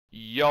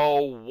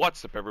Yo,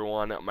 what's up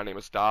everyone? My name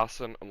is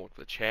Dawson. I'm welcome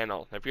to the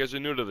channel. Now, if you guys are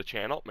new to the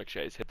channel, make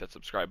sure you guys hit that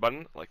subscribe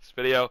button, like this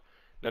video.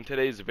 Now in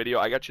today's video,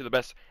 I got you the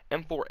best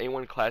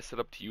M4A1 class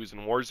setup to use in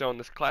Warzone.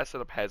 This class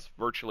setup has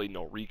virtually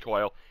no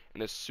recoil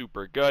and is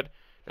super good.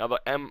 Now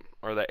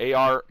the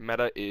AR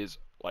meta is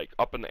like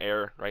up in the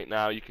air right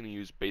now. You can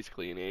use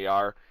basically an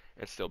AR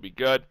and still be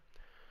good.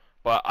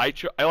 But I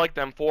like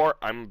the M4.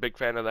 I'm a big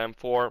fan of the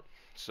M4,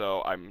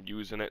 so I'm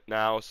using it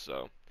now.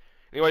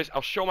 Anyways,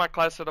 I'll show my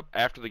class setup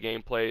after the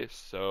gameplay,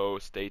 so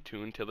stay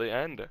tuned till the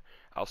end.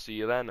 I'll see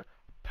you then.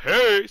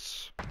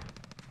 Peace!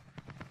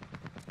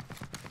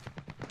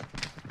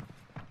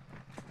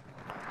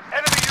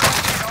 Enemy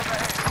UAV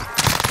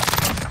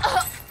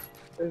overhead.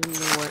 There's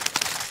no way.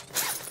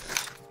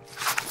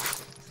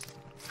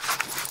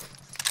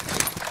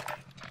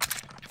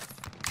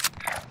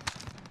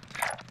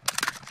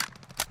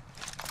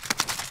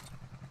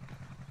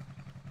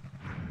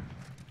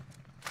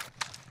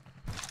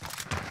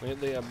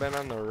 Lately I've been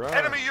on the run.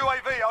 Enemy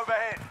UAV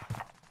overhead.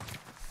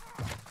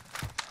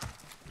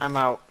 I'm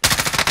out.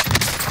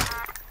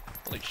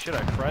 Holy shit,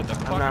 I fried the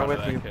fuck I'm not out with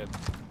of that you. kid.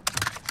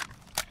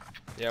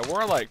 Yeah,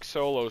 we're like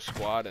solo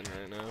squadding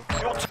right now.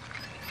 Your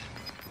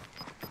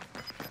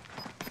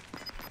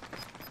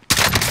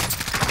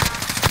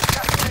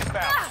gas is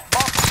inbound.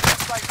 Mark the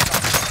safe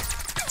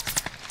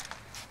zone.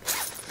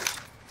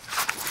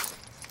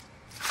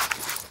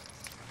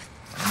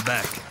 I'm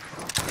back.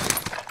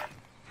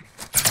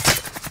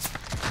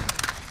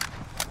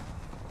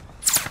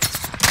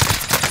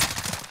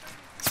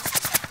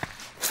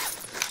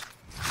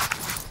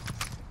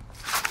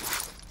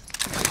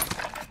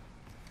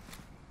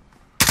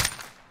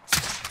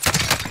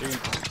 Dude,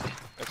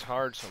 it's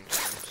hard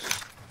sometimes.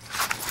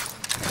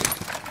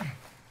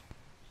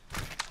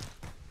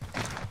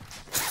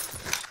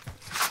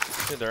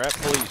 Dude, they're at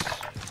police.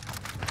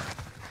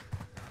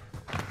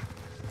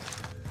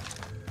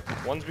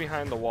 One's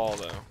behind the wall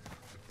though.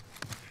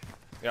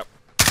 Yep.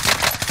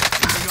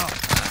 Moving up.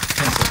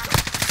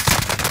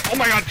 Oh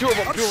my god, two of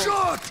them! I'm Two of them!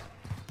 shot!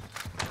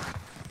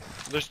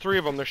 There's three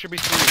of them. There should be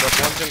three, but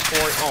one's in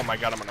four. Oh my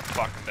god, I'm gonna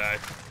fucking die.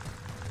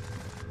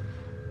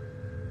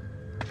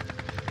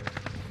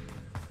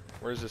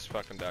 Where's this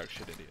fucking dog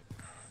shit idiot?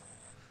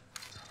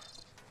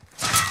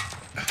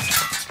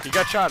 He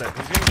got shot at.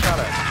 He's getting shot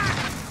at.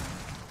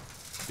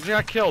 He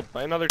got killed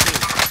by another team.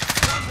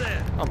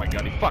 Oh my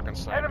god, he fucking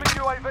sniped Enemy me.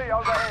 UAV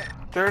overhead.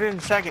 Third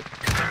and second.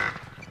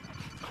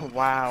 Oh,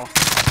 wow.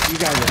 You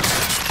guys are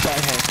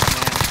shitheads,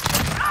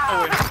 man.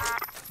 Oh,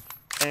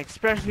 And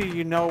especially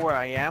you know where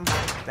I am.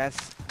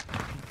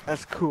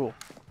 That's cool.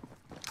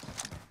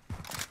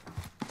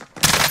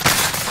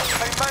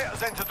 Teammate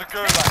has entered the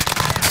gulag.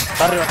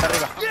 Arriba,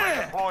 arriba.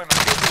 Yeah! Deployment.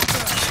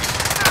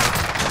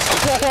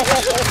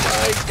 oh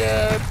my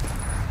god.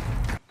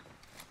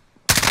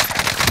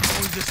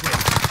 Going this way.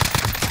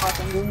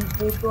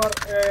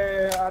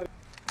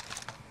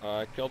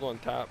 I killed one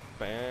top.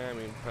 Bam, I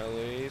mean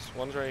police.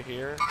 One's right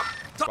here.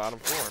 Bottom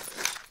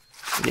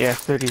floor. Yeah,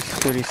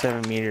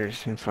 37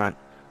 meters in front.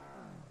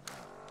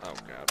 Oh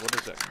god, what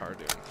is that car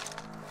doing?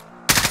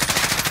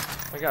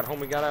 Oh my god,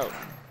 homie got out.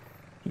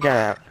 You got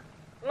out.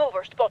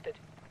 Mover spotted.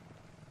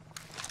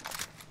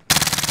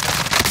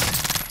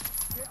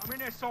 I'm in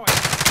their side.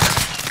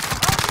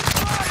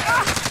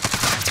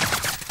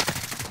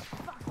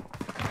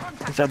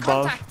 It's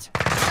above. Contact.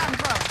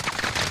 Stand well.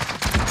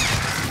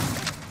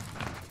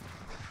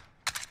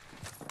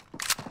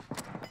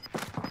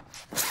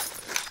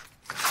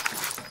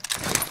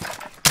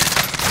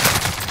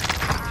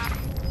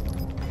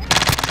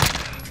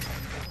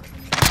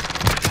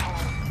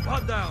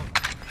 One down.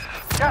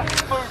 Gas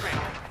is moving.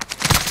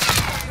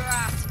 Your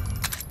ass.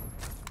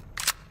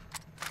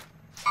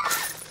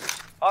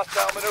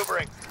 Hostile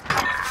maneuvering.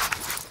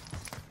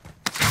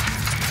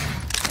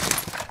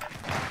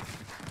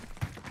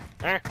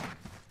 Eh.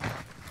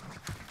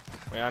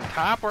 We on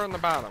top or on the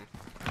bottom?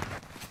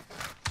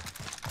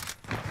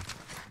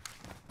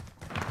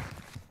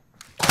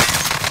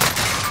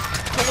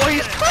 Oh,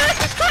 he's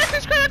cracked! He's cracked!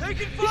 He's cracked!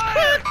 Taking He's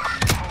fire!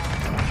 cracked!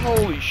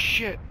 Holy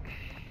shit!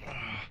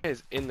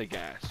 He's in the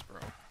gas, bro.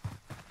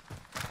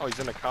 Oh, he's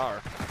in a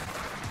car.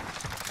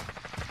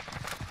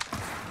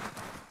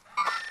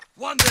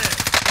 One there.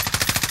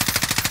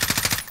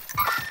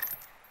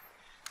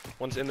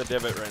 One's in the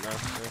divot right now.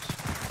 Yes.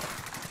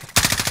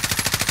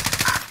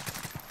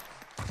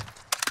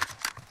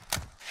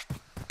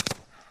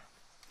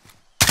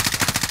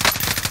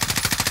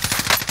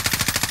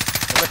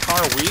 In the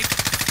car weak.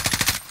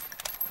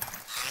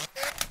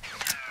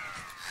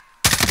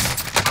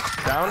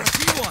 Down. I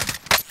see one.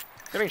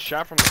 Getting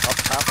shot from the up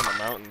top of the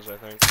mountains, I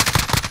think.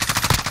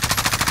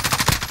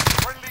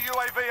 Friendly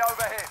UAV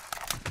overhead.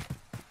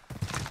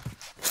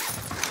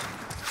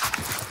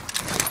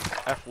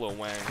 F Lil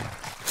Wang.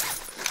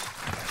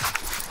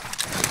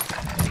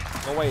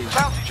 No way, Bounty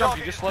jump, you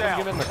target just is let him down.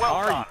 get in the Well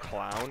car, done. you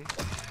clown.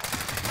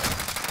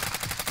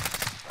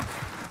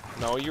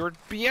 No, you were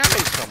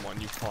BMing someone,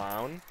 you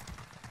clown.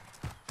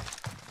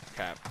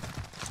 Cap.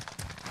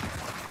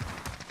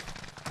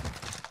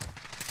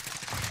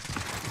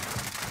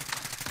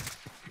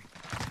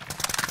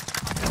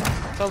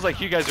 Sounds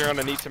like you guys are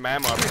gonna need some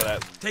ammo for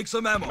that Take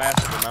some ammo.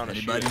 massive amount of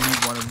Anybody shooting.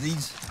 need one of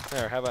these?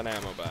 There, have an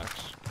ammo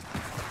box.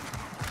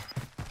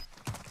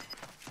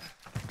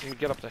 You can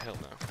get up the hill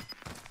now.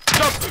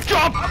 Jump!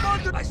 Jump! I'm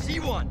under. I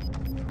see one.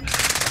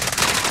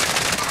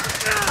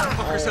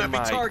 Fuckers have me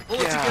my target.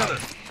 Pull it God.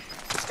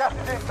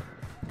 together.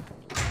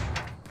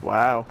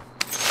 Wow.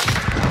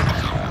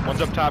 One's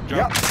up top,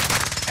 jump.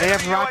 They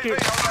have Enemy UAV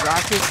overhead.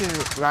 rockets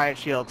and riot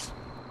shields.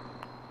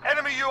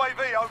 Enemy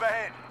UAV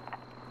overhead.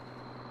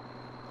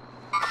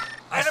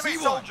 I Enemy see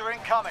one. soldier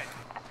incoming.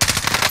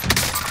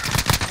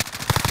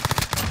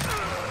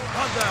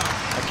 One down.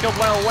 I killed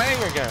Lyle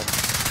Wang again.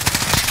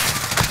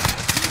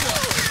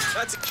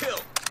 That's a kill.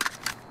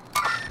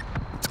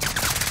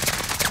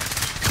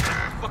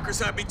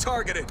 Fuckers have me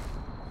targeted.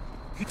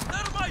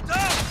 Dynamite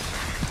down.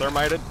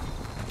 Thermited.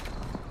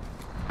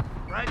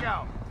 Frag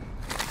out.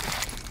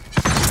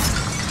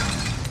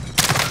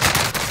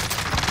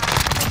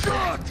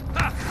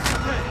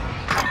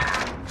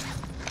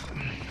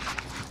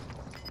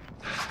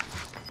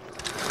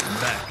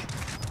 I'm back.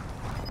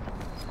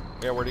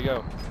 Yeah, where'd he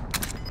go?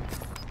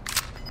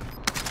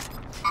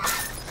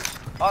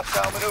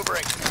 Hostile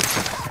maneuvering.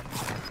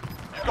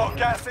 Got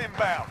gas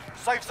inbound.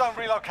 Safe zone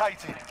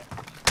relocated.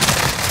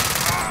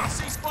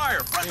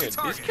 Ceasefire. Friendly Dude,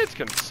 target. these kids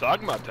can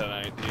Sugma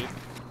tonight, dude.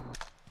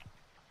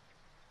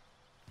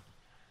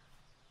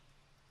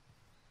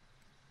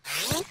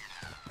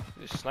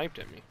 They just sniped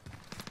at me.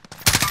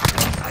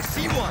 I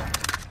see one.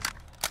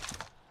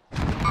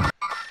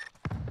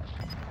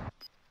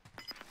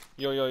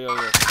 Yo, yo, yo, yo.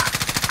 One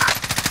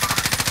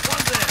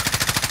there.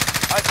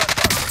 Eyes on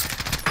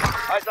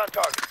target. Eyes on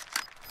target.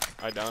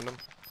 I downed him.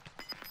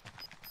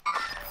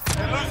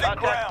 They're losing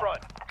ground.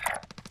 Front.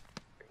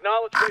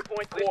 Acknowledge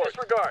waypoint. Please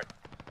disregard.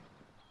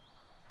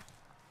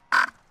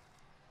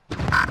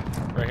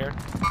 Right here.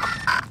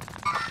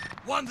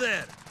 One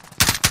there.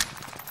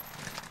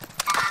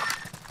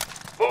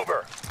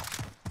 Mover.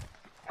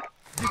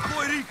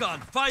 Deploy recon.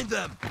 Find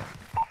them.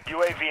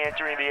 UAV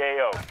entering the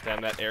AO.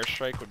 Damn, that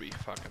airstrike would be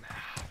fucking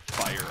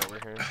fire over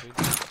here, dude.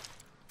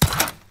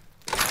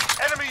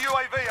 Enemy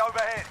UAV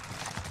overhead.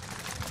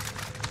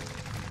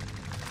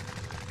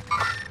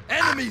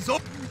 Enemies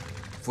up.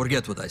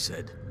 Forget what I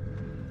said.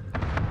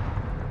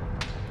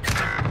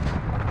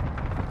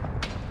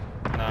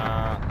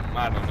 Nah,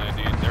 I don't know,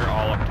 dude. They're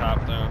all up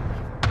top, though.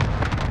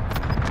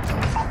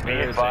 Be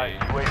There's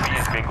advised, a...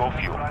 UAV is bingo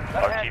fuel.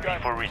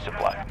 RTV for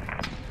resupply.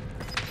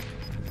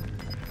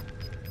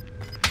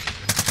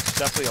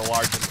 definitely a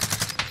large one.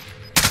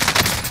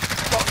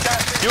 Got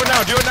gas Do it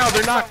now, do it now,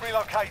 they're not.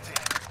 relocated.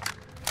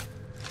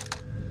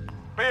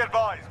 Be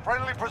advised,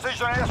 friendly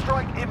precision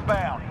airstrike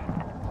inbound.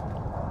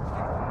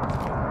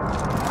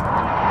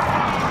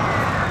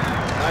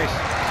 Nice.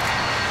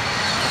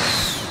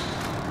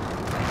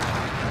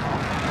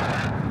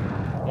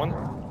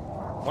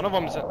 One of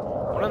them's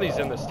one of these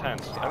in this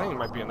tent. I think it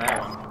might be in that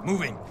one.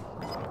 Moving.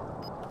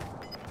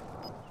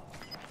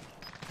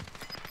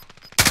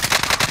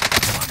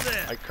 One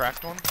there. I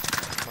cracked one.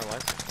 My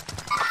life.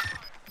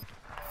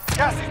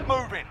 Gas is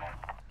moving.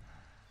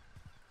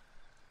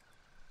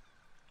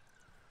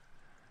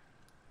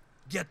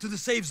 Get to the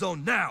safe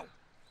zone now.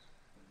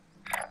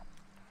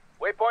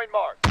 Waypoint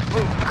marked.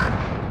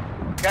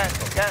 Move.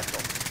 Cancel,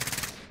 cancel.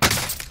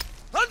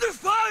 Under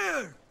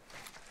fire!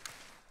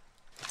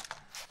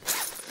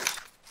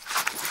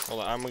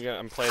 Hold on,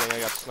 I'm plating. I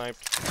got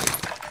sniped.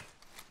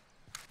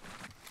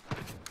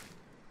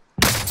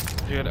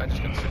 Dude, I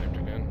just got sniped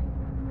again.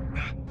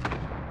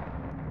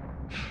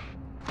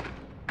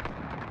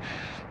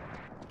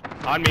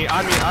 On me,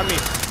 on me, on me.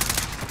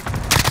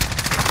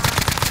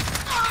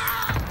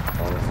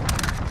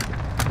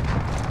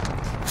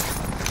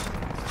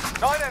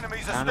 Nine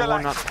enemies are Down still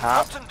one up active.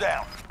 top. Hunt them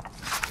down.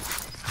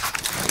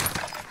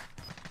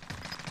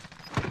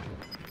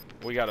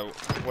 We gotta.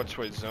 Which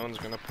way zone's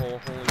gonna pull?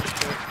 Holy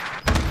shit.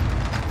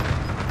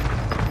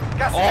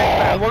 Gas is Oh,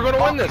 inbound. we're gonna win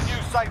Marking this.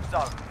 new safe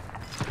zone.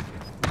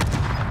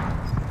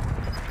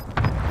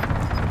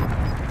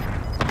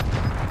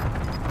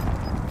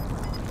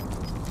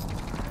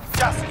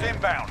 Gas is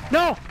inbound.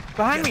 No!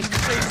 Behind me! Get to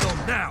the safe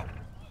zone now.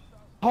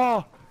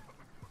 Oh!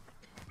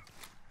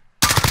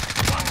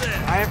 One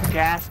there. I have a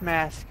gas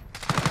mask.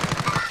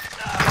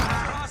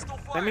 Hostile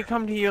fire. Let me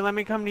come to you, let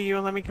me come to you,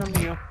 let me come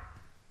to you.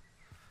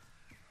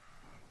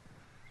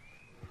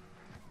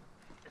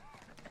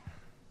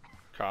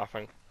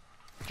 Coughing.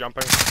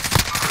 Jumping.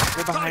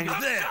 They're behind you.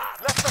 Target there.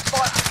 Let the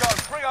fight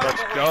go. Bring home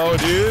Let's the go, win.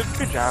 dude.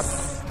 Good job.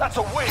 That's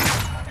a win.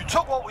 You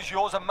took what was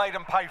yours and made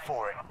them pay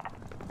for it.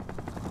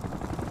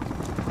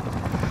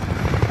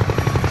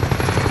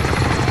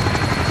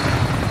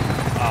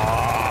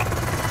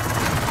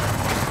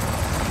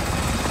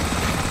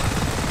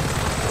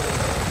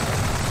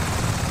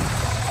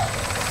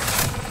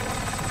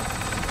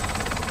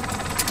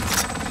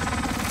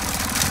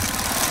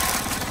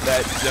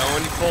 That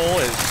zone pull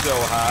is so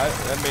hot.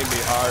 That made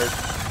me hard.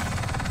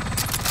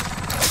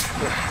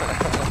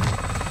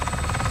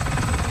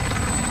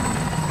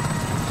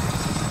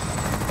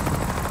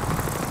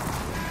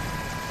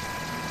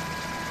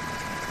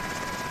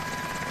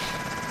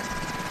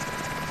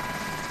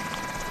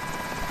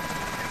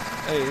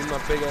 Hey, leave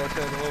my big ass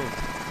head alone.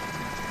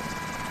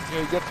 Yeah,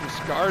 you got some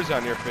scars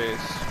on your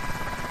face.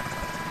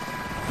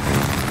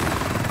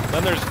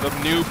 Then there's the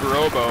new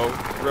Grobo,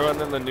 and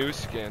then the new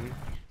skin.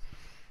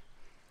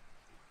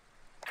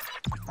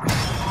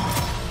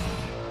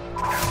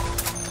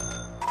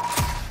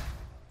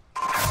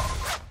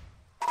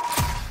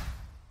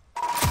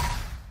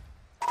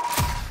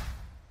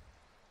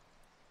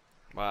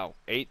 Wow,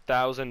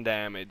 8,000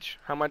 damage.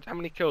 How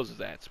many kills is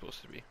that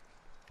supposed to be?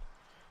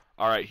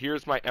 Alright,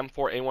 here's my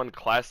M4A1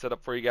 class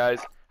setup for you guys.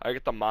 I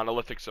get the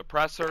monolithic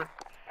suppressor,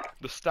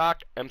 the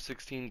stock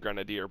M16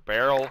 Grenadier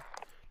barrel,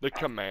 the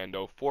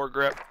Commando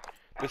foregrip,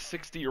 the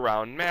 60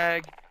 round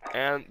mag,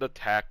 and the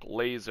TAC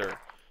laser.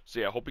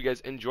 So yeah, I hope you guys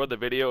enjoyed the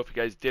video. If you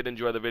guys did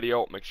enjoy the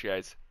video, make sure you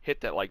guys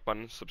hit that like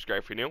button,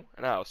 subscribe if you're new,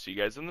 and I'll see you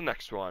guys in the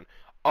next one.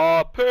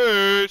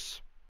 Peace!